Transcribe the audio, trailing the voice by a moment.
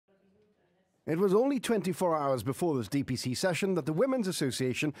It was only 24 hours before this DPC session that the Women's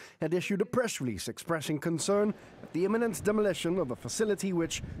Association had issued a press release expressing concern at the imminent demolition of a facility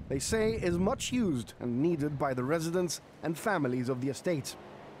which, they say, is much used and needed by the residents and families of the estate.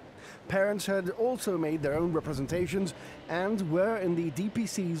 Parents had also made their own representations and were in the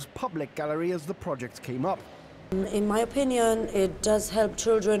DPC's public gallery as the project came up. In my opinion, it does help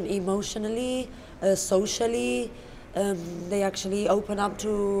children emotionally, socially. They actually open up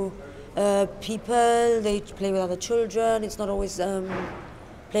to people, they play with other children. It's not always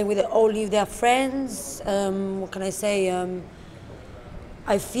playing with only their friends. What can I say?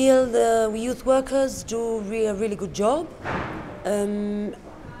 I feel the youth workers do a really good job.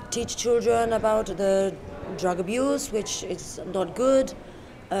 Teach children about the drug abuse, which is not good,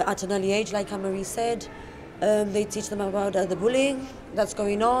 at an early age, like Anne-Marie said. They teach them about the bullying that's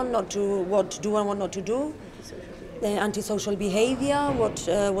going on, what to do and what not to do. The antisocial behavior,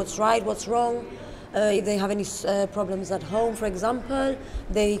 what's right, what's wrong. If they have any problems at home, for example,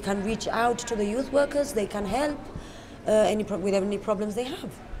 they can reach out to the youth workers, they can help with any problems they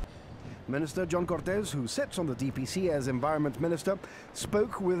have. Minister John Cortes, who sits on the DPC as Environment Minister,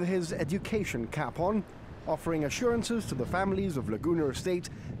 spoke with his education cap on, offering assurances to the families of Laguna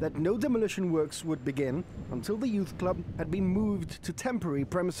Estate that no demolition works would begin until the youth club had been moved to temporary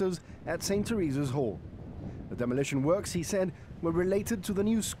premises at St. Teresa's Hall. The demolition works, he said, were related to the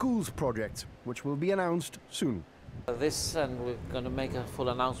new schools project, which will be announced soon. This, and we're going to make a full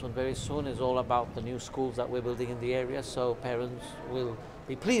announcement very soon, is all about the new schools that we're building in the area, so parents will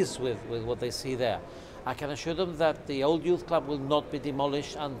be pleased with what they see there. I can assure them that the old youth club will not be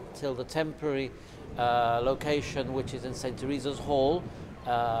demolished until the temporary location, which is in St. Teresa's Hall,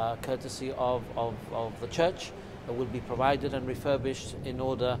 courtesy of the church, will be provided and refurbished in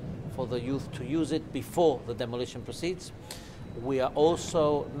order for the youth to use it before the demolition proceeds. We are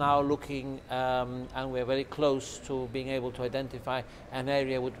also now looking, and we're very close to being able to identify an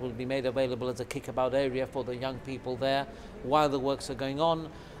area which will be made available as a kickabout area for the young people there while the works are going on.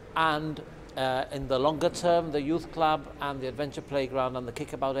 And in the longer term, the youth club and the adventure playground and the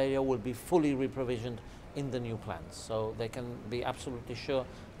kickabout area will be fully reprovisioned in the new plans. So they can be absolutely sure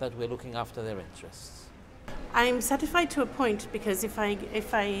that we're looking after their interests. I'm satisfied to a point, because if I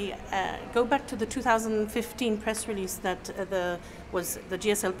go back to the 2015 press release that the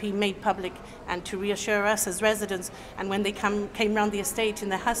GSLP made public, and to reassure us as residents, and when they came round the estate in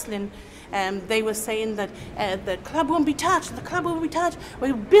the Haslin, they were saying that the club won't be touched, the club won't be touched,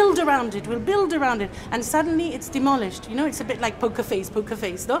 we'll build around it, and suddenly it's demolished. You know, it's a bit like poker face,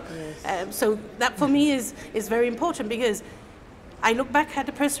 no? Yes. So that for me is very important, because I look back at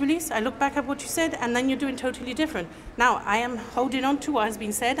the press release, I look back at what you said, and then you're doing totally different. Now, I am holding on to what has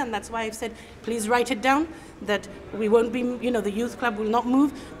been said, and that's why I've said, please write it down, that we won't be, the youth club will not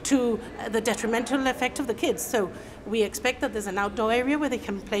move to the detrimental effect of the kids. So we expect that there's an outdoor area where they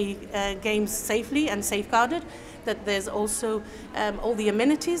can play games safely and safeguarded, that there's also all the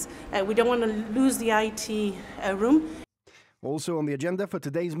amenities. We don't want to lose the IT room. Also on the agenda for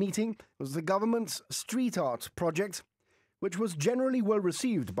today's meeting was the government's street art project, which was generally well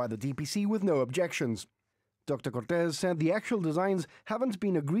received by the DPC with no objections. Dr. Cortes said the actual designs haven't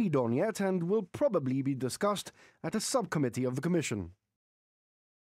been agreed on yet and will probably be discussed at a subcommittee of the Commission.